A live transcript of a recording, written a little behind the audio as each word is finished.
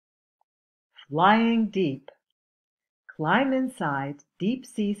Flying Deep. Climb inside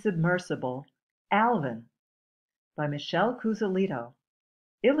deep-sea submersible Alvin by Michelle Cusolito.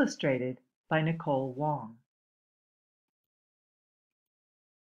 Illustrated by Nicole Wong.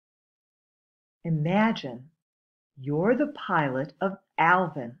 Imagine you're the pilot of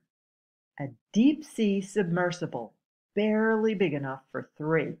Alvin, a deep-sea submersible barely big enough for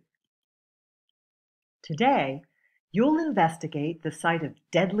three. Today, you'll investigate the site of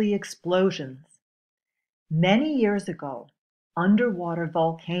deadly explosions. Many years ago, underwater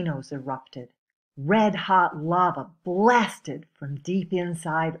volcanoes erupted. Red-hot lava blasted from deep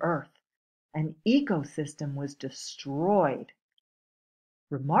inside Earth. An ecosystem was destroyed.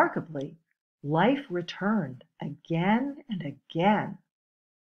 Remarkably, life returned again and again.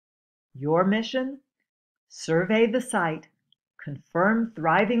 Your mission? Survey the site, confirm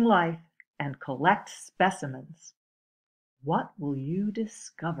thriving life, and collect specimens. What will you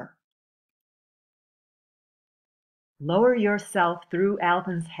discover? Lower yourself through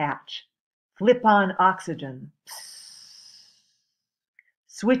Alvin's hatch. Flip on oxygen. Psst.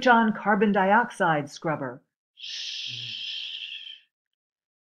 Switch on carbon dioxide scrubber. Shh.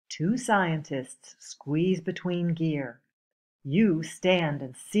 Two scientists squeeze between gear. You stand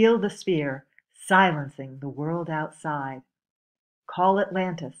and seal the sphere, silencing the world outside. Call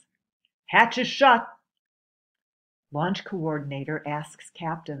Atlantis. Hatch is shut. Launch coordinator asks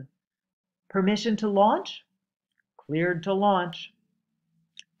captain. Permission to launch? Cleared to launch.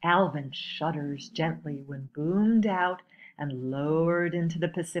 Alvin shudders gently when boomed out and lowered into the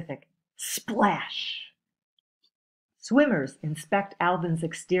Pacific. Splash! Swimmers inspect Alvin's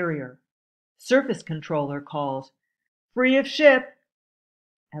exterior. Surface controller calls, "Free of ship!"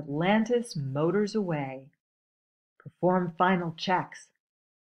 Atlantis motors away. Perform final checks.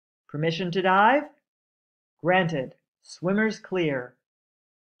 Permission to dive? Granted. Swimmers clear.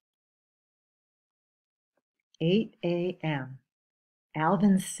 8 a.m.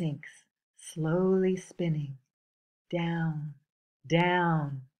 Alvin sinks, slowly spinning. Down,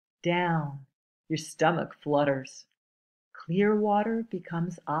 down, down. Your stomach flutters. Clear water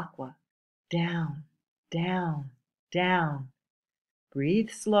becomes aqua. Down, down, down. Breathe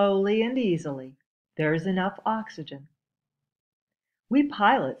slowly and easily. There's enough oxygen. We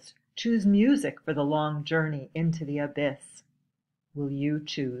pilots choose music for the long journey into the abyss. Will you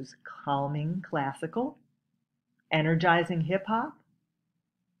choose calming classical? Energizing hip-hop?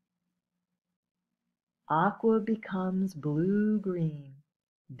 Aqua becomes blue-green.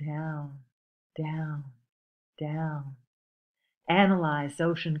 Down, down, down. Analyze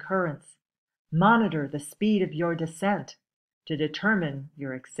ocean currents. Monitor the speed of your descent to determine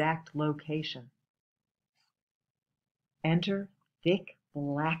your exact location. Enter thick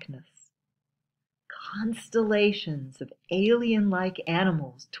blackness. Constellations of alien-like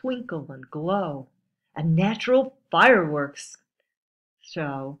animals twinkle and glow. A natural fireworks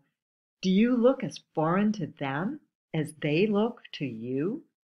show. Do you look as foreign to them as they look to you?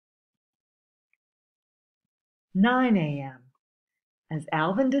 9 a.m. As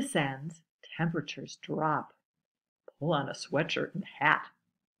Alvin descends, temperatures drop. Pull on a sweatshirt and hat.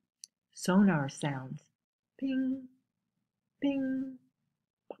 Sonar sounds. Ping, ping,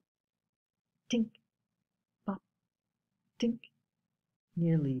 pop, tink, pop, tink.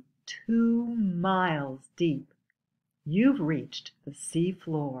 Nearly 2 miles deep. You've reached the sea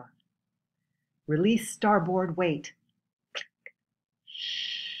floor. Release starboard weight. Click.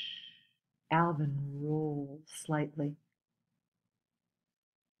 Shh. Alvin rolls slightly.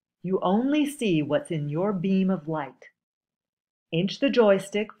 You only see what's in your beam of light. Inch the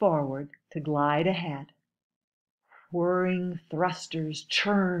joystick forward to glide ahead. Whirring thrusters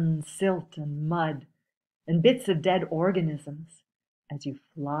churn silt and mud and bits of dead organisms as you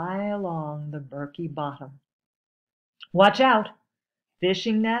fly along the murky bottom. Watch out!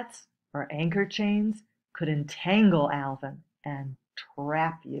 Fishing nets or anchor chains could entangle Alvin and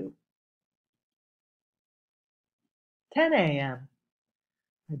trap you. 10 a.m.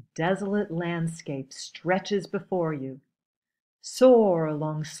 A desolate landscape stretches before you. Soar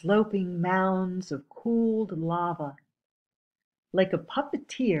along sloping mounds of cooled lava. Like a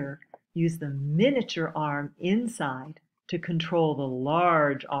puppeteer, use the miniature arm inside to control the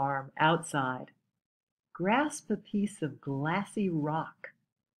large arm outside. Grasp a piece of glassy rock.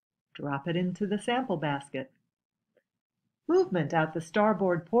 Drop it into the sample basket. Movement out the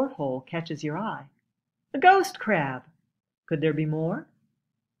starboard porthole catches your eye. A ghost crab. Could there be more?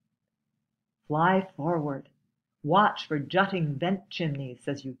 Fly forward. Watch for jutting vent chimneys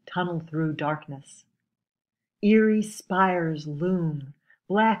as you tunnel through darkness. Eerie spires loom,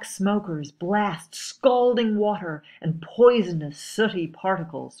 Black smokers blast scalding water and poisonous sooty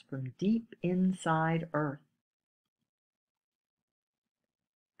particles from deep inside Earth.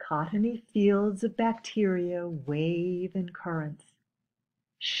 Cottony fields of bacteria wave in currents.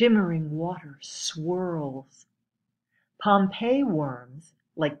 Shimmering water swirls. Pompeii worms,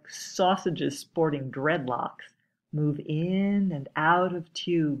 like sausages sporting dreadlocks, move in and out of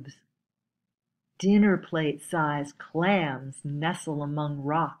tubes. Dinner plate-sized clams nestle among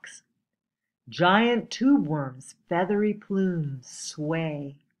rocks. Giant tube worms' feathery plumes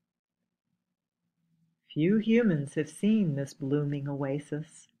sway. Few humans have seen this blooming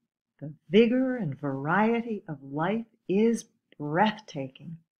oasis. The vigor and variety of life is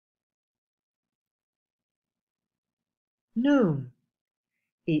breathtaking. Noon.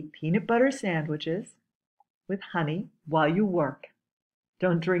 Eat peanut butter sandwiches with honey while you work.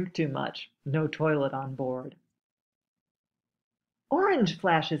 Don't drink too much. No toilet on board. Orange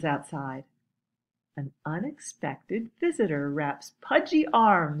flashes outside. An unexpected visitor wraps pudgy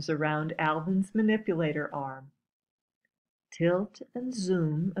arms around Alvin's manipulator arm. Tilt and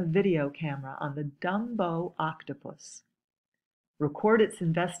zoom a video camera on the Dumbo octopus. Record its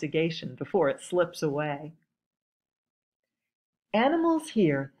investigation before it slips away. Animals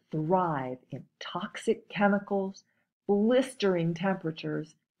here thrive in toxic chemicals, blistering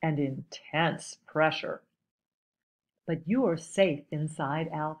temperatures, and intense pressure. But you are safe inside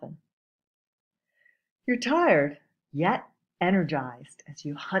Alvin. You're tired, yet energized as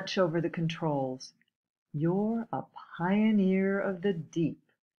you hunch over the controls. You're a pioneer of the deep.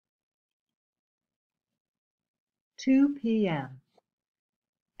 2 p.m.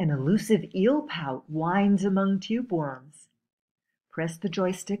 An elusive eel pout winds among tube worms. Press the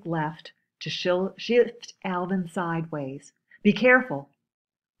joystick left to shift Alvin sideways. Be careful.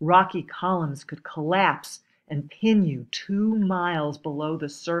 Rocky columns could collapse and pin you 2 miles below the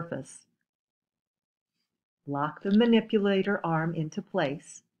surface. Lock the manipulator arm into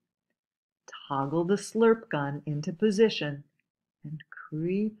place. Toggle the slurp gun into position and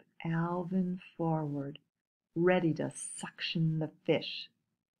creep Alvin forward, ready to suction the fish.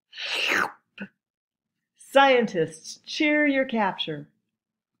 Scientists, cheer your capture.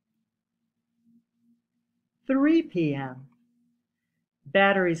 3 p.m.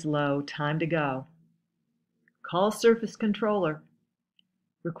 Batteries low, time to go. Call surface controller.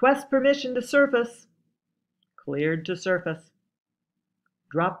 Request permission to surface. Cleared to surface.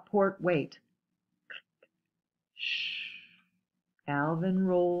 Drop port weight. Shh. Alvin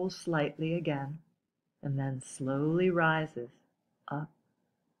rolls slightly again, and then slowly rises, up,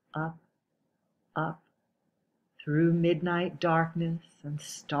 up, up, through midnight darkness and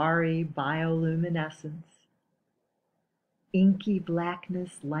starry bioluminescence. Inky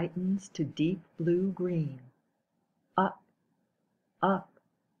blackness lightens to deep blue-green. Up, up,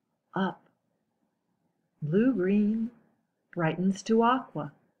 up. Blue-green brightens to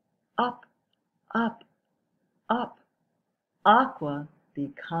aqua. Up, up, up. Aqua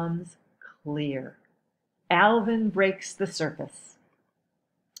becomes clear. Alvin breaks the surface.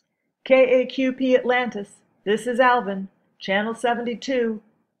 KAQP Atlantis, this is Alvin, Channel 72.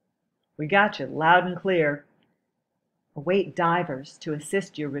 We got you loud and clear. Await divers to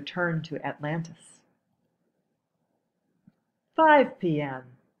assist you return to Atlantis. 5 p.m.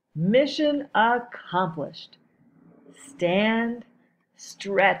 Mission accomplished. Stand,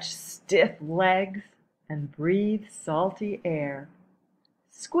 stretch stiff legs, and breathe salty air.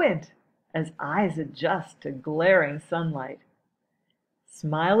 Squint as eyes adjust to glaring sunlight.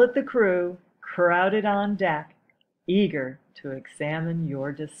 Smile at the crew crowded on deck, eager to examine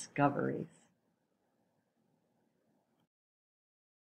your discoveries.